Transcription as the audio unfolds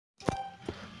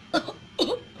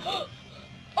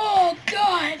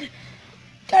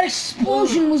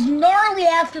explosion was gnarly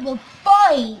after the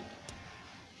fight.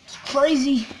 It's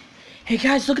crazy. Hey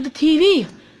guys, look at the TV.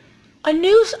 A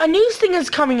news thing is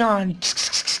coming on.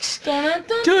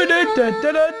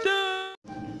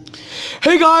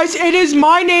 Hey guys,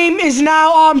 my name is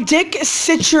now Dick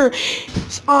Sitcher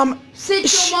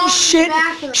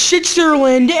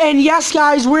Switzerland, and yes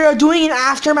guys, we are doing an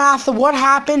aftermath of what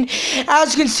happened.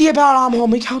 As you can see, about let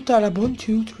me count that up. 1,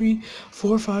 2, 3,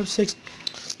 4, 5, 6,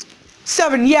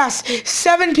 7. Yes,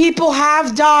 7 people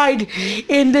have died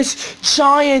in this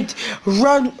giant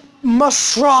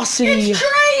monstrosity. It's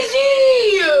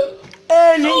crazy!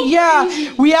 And so yeah,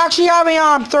 crazy. We actually have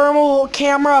a thermal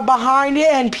camera behind it,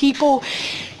 and people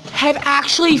have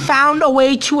actually found a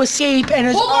way to escape and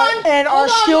are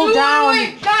still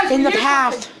down Guys, in the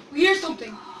path. We hear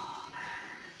something.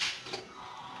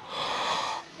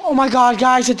 Oh my god,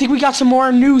 guys, I think we got some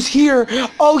more news here.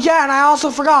 Oh yeah, and I also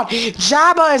forgot,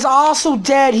 Jabba is also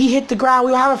dead. He hit the ground.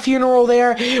 We'll have a funeral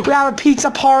there. We have a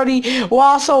pizza party. We'll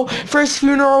also, first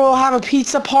funeral, we'll have a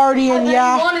pizza party, and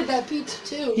yeah. I wanted that pizza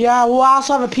too. Yeah, we'll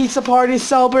also have a pizza party to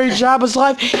celebrate Jabba's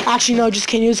life. Actually, no, just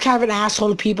kidding. He was kind of an asshole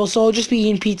to people, so we'll just be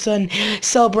eating pizza and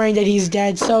celebrating that he's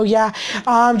dead. So yeah,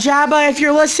 Jabba, if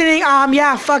you're listening,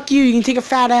 yeah, fuck you. You can take a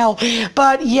fat L.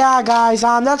 But yeah, guys,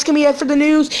 that's gonna be it for the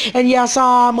news. And yes,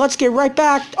 let's get right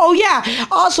back. Oh yeah,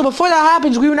 also before that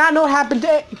happens, we do not know what happened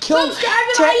to kill.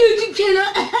 Subscribe to my YouTube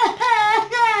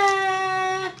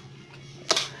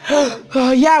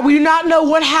channel. Yeah, we do not know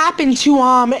what happened to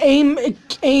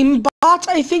aimbot.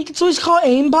 I think it's always called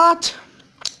aimbot.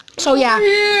 So yeah,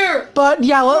 but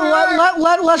yeah,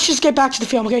 let's just get back to the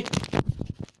film, okay?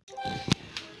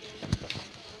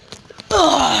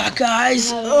 Ugh,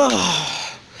 guys.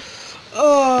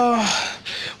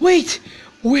 Wait,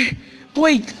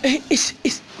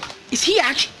 is he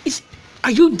actually,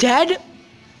 are you dead?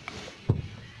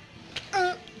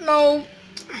 No.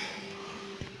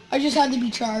 I just had to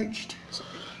be charged.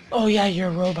 Oh yeah, you're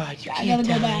a robot. You I gotta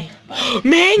go back.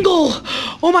 Mangle!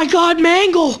 Oh my god,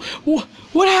 Mangle!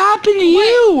 What happened to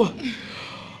you?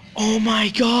 Oh my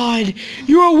god,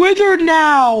 you're withered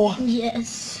now!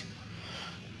 Yes.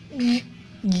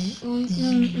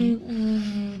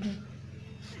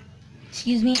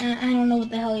 Excuse me, I don't know what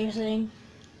the hell you're saying.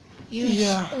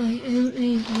 Yeah.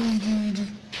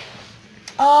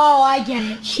 Oh, I get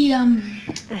it.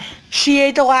 She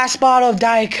ate the last bottle of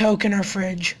Diet Coke in her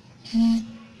fridge. Oh,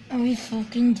 we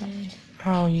fucking did.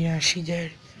 Oh yeah, she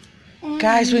did.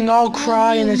 Guys, we can all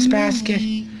cry in this basket.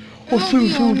 Oh,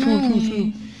 food.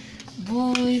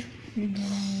 Boy.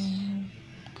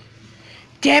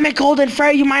 Damn it, Golden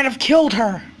Freddy, you might have killed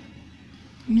her.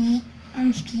 No,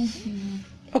 I'm still here.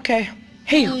 Okay.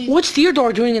 Hey, what's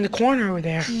Theodore doing in the corner over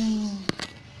there?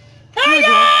 Hey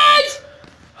guys!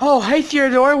 Oh, hey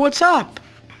Theodore, what's up?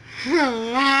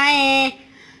 Hi.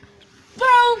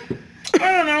 Well,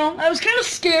 I don't know. I was kind of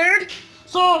scared,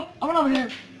 so I went over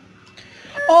here.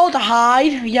 Oh, to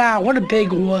hide? Yeah, what a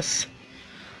big wuss.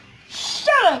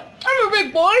 Shut up! I'm a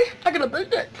big boy. I got a big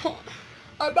dick.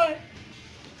 Alright, bye.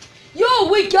 Yo,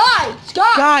 wait, guys!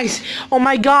 Guys, oh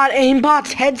my god,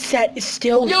 aimbot's headset is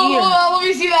still here. Hold on, let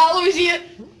me see that. Let me see it.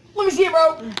 Let me see it,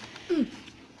 bro.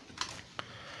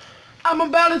 I'm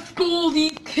about to school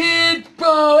these kids,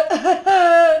 bro.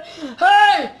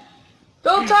 Hey!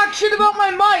 Don't talk shit about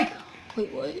my mic. Wait,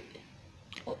 what?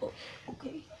 Oh,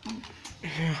 okay.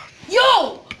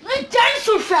 Yo! My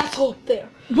dinosaur fast up there.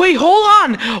 Wait, hold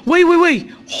on. Wait.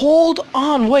 Hold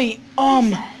on, wait,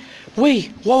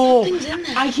 wait, whoa.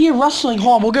 I hear rustling.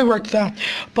 Hold on, we'll get right to that.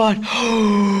 But,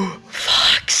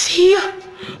 Foxy,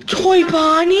 Toy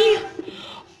Bonnie,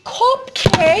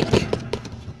 Cupcake.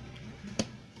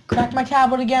 Crack my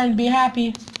tablet again, be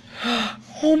happy.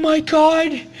 Oh my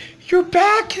god, you're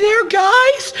back there,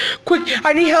 guys. Quick,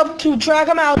 I need help to drag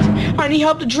him out.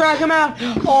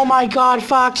 Oh my god,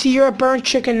 Foxy, you're a burnt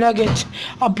chicken nugget.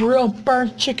 A real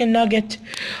burnt chicken nugget.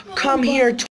 Come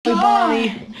here, Toy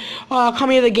Bonnie. Come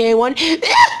here, the gay one. Still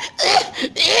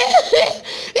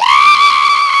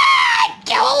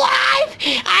alive!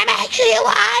 I'm actually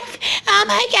alive! Oh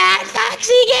my god,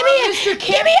 Foxy, give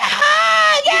me a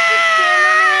hug!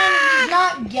 He's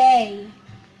not gay.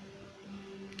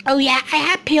 Oh yeah, I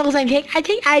have pills I take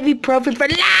ibuprofen for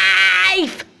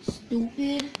life!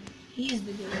 Stupid. He's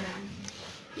the gay one.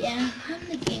 Yeah, I'm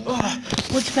the gay one.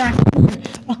 What's back here?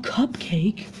 A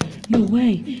cupcake? No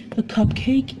way. The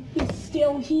cupcake is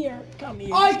still here. Come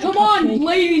here. Alright, come on,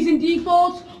 ladies and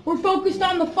defaults. We're focused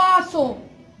on the fossil.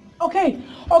 Okay,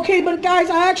 but guys,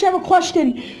 I actually have a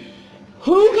question.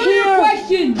 Who here? here?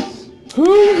 Questions.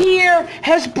 Who here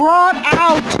has brought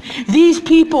out these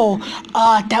people?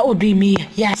 That would be me.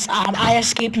 Yes, I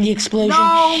escaped the explosion.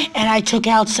 No. And I took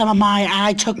out some of my, and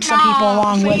I took some people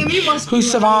along Sam, with you must who be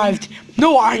survived.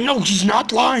 No, I know, he's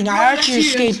not lying. I actually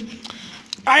yes, he is. escaped.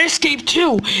 I escaped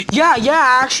too. Yeah,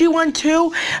 I actually went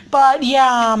too. But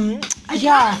yeah,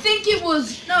 I think it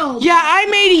was, no. Yeah, I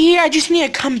made it here. I just need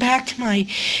to come back to my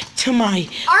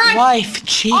right. wife,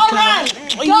 Chica. All right,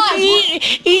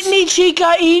 guys. Eat me,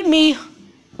 Chica. Eat me.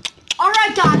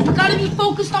 Alright, guys, we gotta be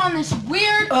focused on this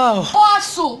weird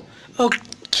fossil. Okay.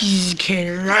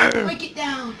 Break it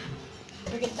down.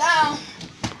 Break it down.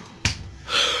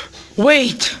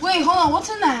 Wait. Wait, hold on. What's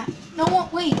in that? No one.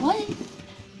 Wait, what?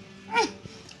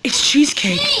 It's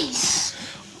cheesecake. Jeez.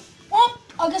 Well,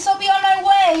 I guess I'll be on my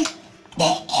way.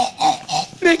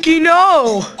 Mickey,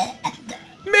 no.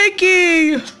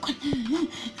 Mickey.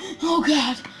 Oh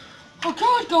God. Oh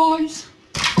God, guys.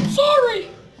 I'm sorry,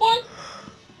 but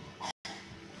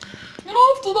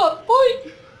after that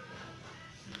fight,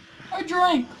 I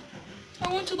drank.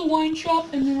 I went to the wine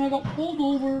shop and then I got pulled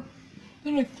over.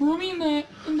 Then I threw me in that,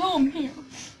 and now I'm here.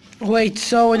 Wait,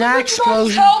 so that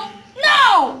explosion? Help?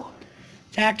 No!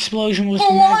 That explosion was Who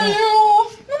are mega. you?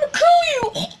 I'm gonna kill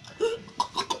you.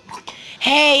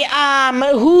 Hey,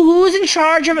 who's in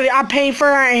charge of it? I'm paying for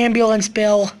our ambulance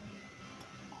bill.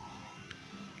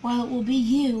 Well, it will be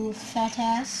you, fat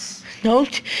ass. No,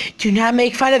 do not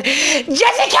make fun of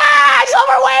Jessica's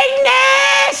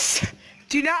overweightness!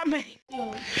 Do not make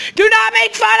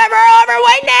fun of her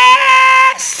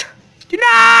overweightness! Do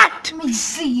not! Let me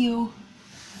see you.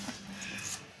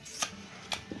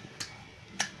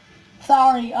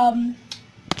 Sorry,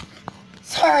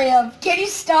 can you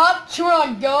stop chewing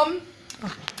on gum?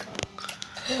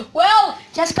 Well,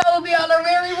 Jessica will be on her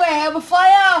merry way. I will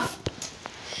fly off.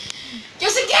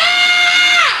 Jessica!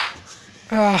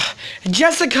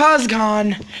 Jessica's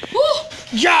gone. Ooh.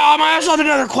 Yeah, I also have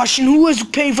another question. Who was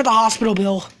paying for the hospital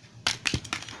bill?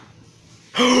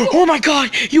 Oh my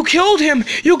God, you killed him.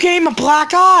 You gave him a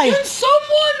black eye. Can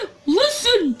someone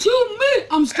listen to me?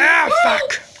 I'm still your girl.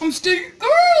 Fuck. I'm still your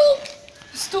girl.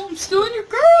 I'm still your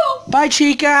girl. Bye,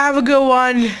 Chica. Have a good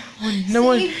one. No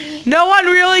one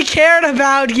really cared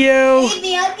about you.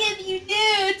 Maybe I'll give you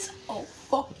nudes. Oh,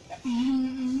 fuck.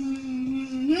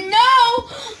 No.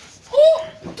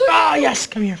 Oh, yes.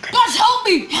 Come here. Guys, help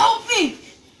me. Help me.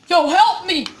 Yo, help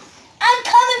me. I'm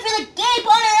coming for the gay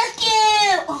porn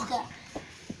rescue. Oh, God.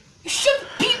 You should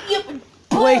beat me up and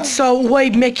boom.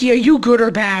 Wait, Mickey, are you good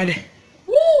or bad?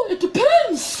 Whoa, it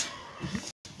depends.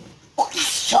 Oh,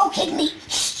 he's choking me.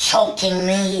 He's choking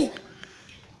me.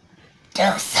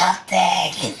 Do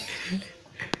something.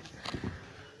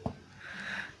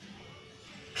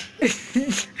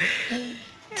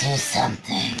 Do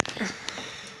something.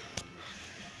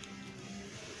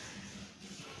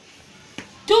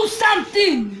 Do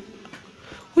something.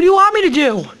 What do you want me to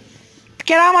do?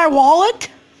 Get out my wallet?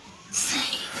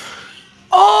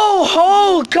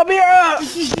 Oh, come here.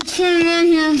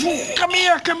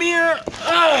 Come here.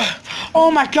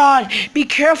 Oh my God. Be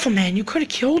careful, man. You could have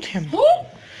killed him.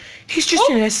 He's just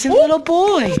an innocent little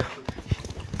boy.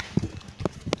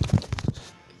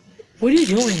 What are you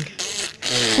doing?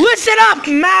 Listen up,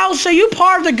 Mouse. Are you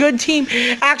part of the good team?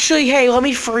 Actually, hey, let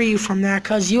me free you from that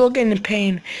because you will get in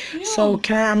pain. Yeah. So,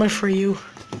 I'm going to free you.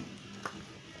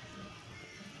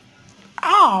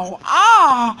 Ow.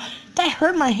 That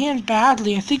hurt my hand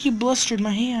badly. I think you blistered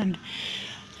my hand.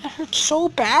 That hurt so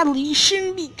badly. You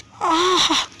shouldn't be...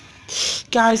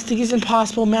 Guys, I think it's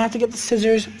impossible. Man, I have to get the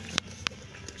scissors.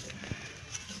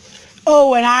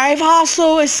 Oh, and I've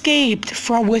also escaped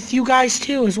with you guys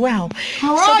too as well.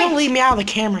 All right. So don't leave me out of the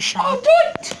camera shot. All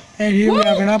right. And here we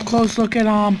have an up close look at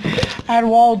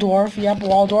Waldorf. Yep,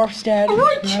 Waldorf's dead. All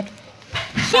right. Yep.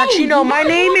 Actually, no, my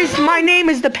name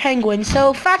is the Penguin.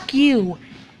 So fuck you.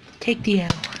 Take the L.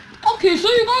 Okay, so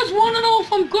you guys want to know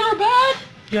if I'm good or bad?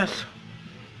 Yes.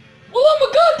 Well, I'm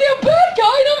a goddamn bad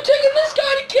guy, and I'm taking this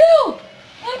guy to kill.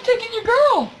 I'm taking your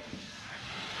girl.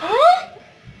 Alright?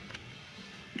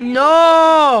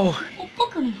 No. Oh,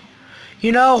 fuck her now.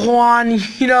 You know, Juan,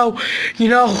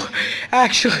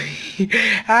 actually,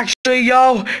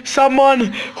 yo,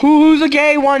 someone, who's the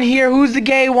gay one here? Who's the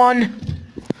gay one?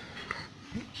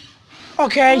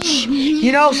 Okay,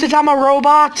 since I'm a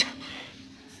robot,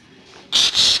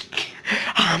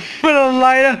 I'm gonna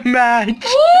light a match.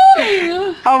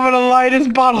 Ooh. I'm gonna light his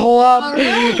butthole up.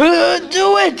 Right.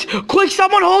 Do it! Quick,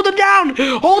 someone hold him down!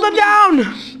 Hold him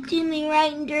down! Do me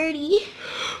right and dirty.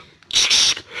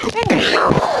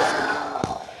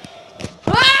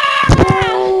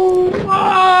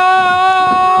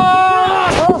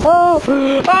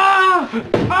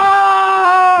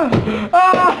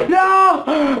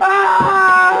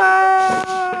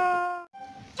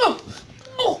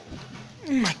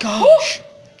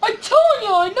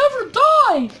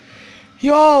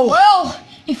 Yo. Well,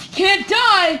 if you can't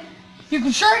die, you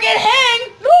can sure get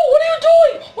hanged. No, what are you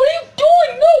doing? What are you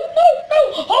doing? No, no, no.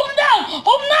 Hold him down.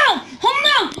 Hold him down. Hold him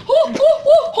down.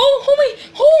 Hold me.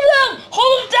 Hold him down.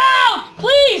 Hold him down.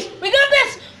 Please. We got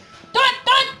this.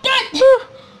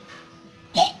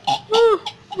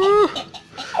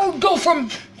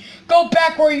 Go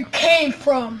back where you came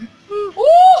from. Woo!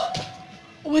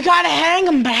 We gotta hang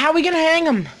him, but how are we gonna hang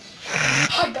him?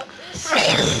 I got this.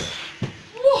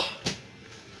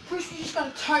 First, we just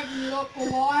gotta tighten it up a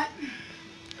lot.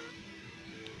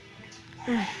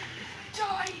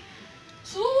 Die.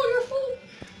 It's all your fault.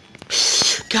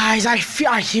 Guys, I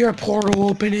hear a portal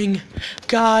opening.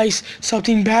 Guys,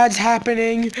 something bad's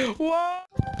happening. Whoa!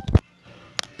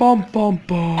 Bum bum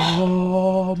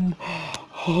bum.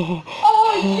 Oh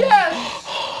yes!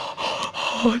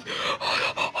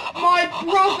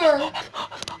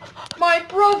 My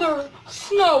brother,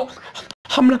 Snoke.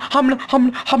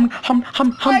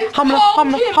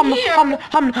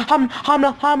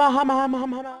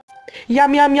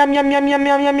 Yum yum yum yum yum yum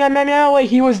yum yum yum yum. Wait,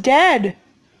 he was dead.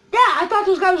 Yeah, I thought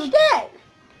those guys was dead.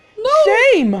 No.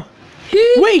 Same.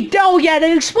 Wait, oh yeah,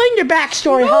 then explain your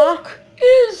backstory, Snoke huh?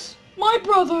 is my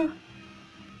brother,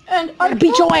 and I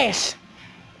beat your ass.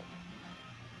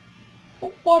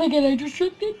 Wanna get age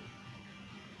restricted?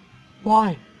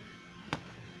 Why?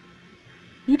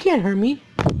 You can't hurt me.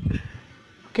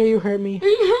 Okay, you hurt me.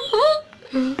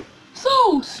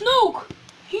 So, Snoke,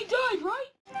 he died, right?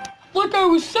 Like I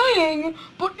was saying,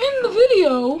 but in the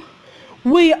video...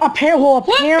 Wait,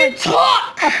 apparently... Let me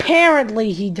talk!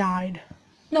 Apparently he died.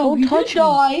 No, he did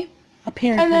die.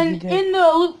 Apparently and then he did.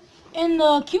 in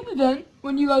the cube event,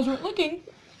 when you guys weren't looking,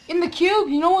 in the cube,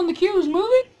 you know when the cube was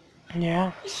moving?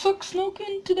 Yeah. I sucked Snoke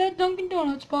into that Dunkin'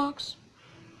 Donuts box.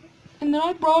 And then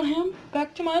I brought him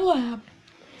back to my lab.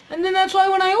 And then that's why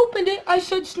when I opened it, I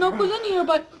said Snoke was in here,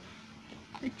 but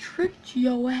I tricked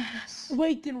your ass.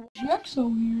 Wait, then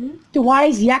Yaxo here. Then why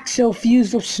is Yaxo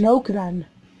fused with Snoke then?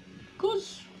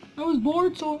 Because I was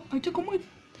bored, so I took him with.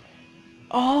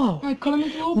 Oh. I cut him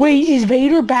into little Wait, bits. is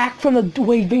Vader back from the...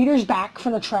 Wait, Vader's back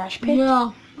from the trash pit?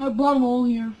 Yeah, I brought them all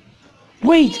here.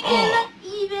 Wait.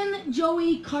 Even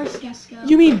Joey Karskesco.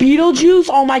 You mean Beetlejuice?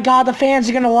 Oh my god, the fans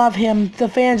are gonna love him. The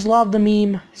fans love the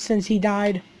meme since he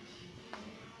died.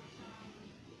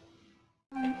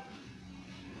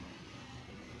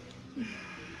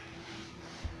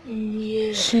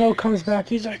 Yeah. Snoke comes back.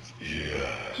 He's like,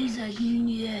 yeah. He's like,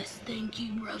 yes, thank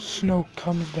you, brother. Snoke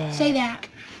comes back. Say that.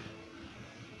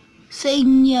 Say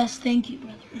yes, thank you,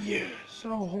 brother. Yes.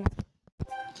 Oh.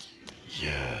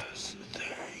 Yes,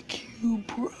 thank you,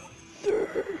 brother.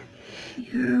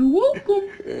 You're welcome.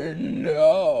 And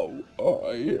now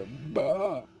I am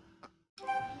back.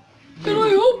 And I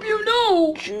hope you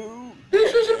know,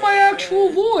 this isn't my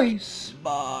actual voice.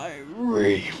 My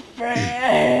revenge.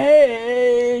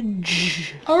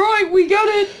 Alright, we got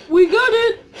it. We got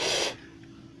it.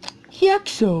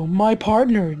 Yaxo, my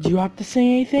partner, do you have to say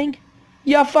anything?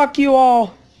 Yeah, fuck you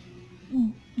all.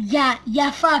 Yeah,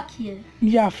 fuck you.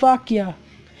 Yeah, fuck ya.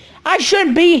 I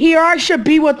shouldn't be here. I should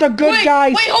be with the good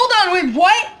guys. Wait, hold on. Wait,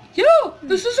 what? Yeah,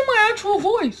 this isn't my actual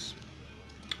voice.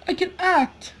 I can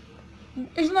act.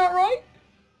 Isn't that right?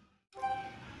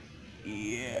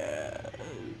 Yes.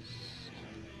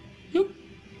 Yep.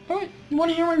 Alright, you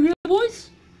want to hear my real voice?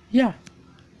 Yeah.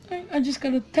 Alright, I just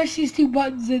gotta touch these two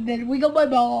buttons and then wiggle my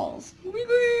balls.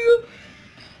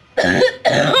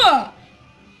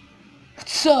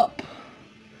 What's up?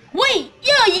 Wait,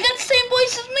 yeah, you got the same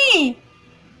voice as me.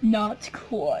 Not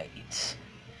quite.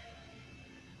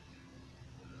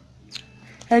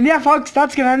 And yeah, folks,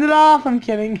 that's gonna end it off. I'm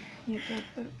kidding. Yeah.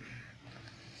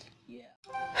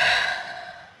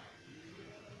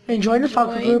 Enjoy the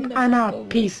fuck group. I'm out.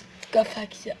 Peace. Go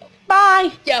fuck yourself.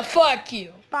 Bye. Yeah, fuck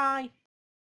you. Bye.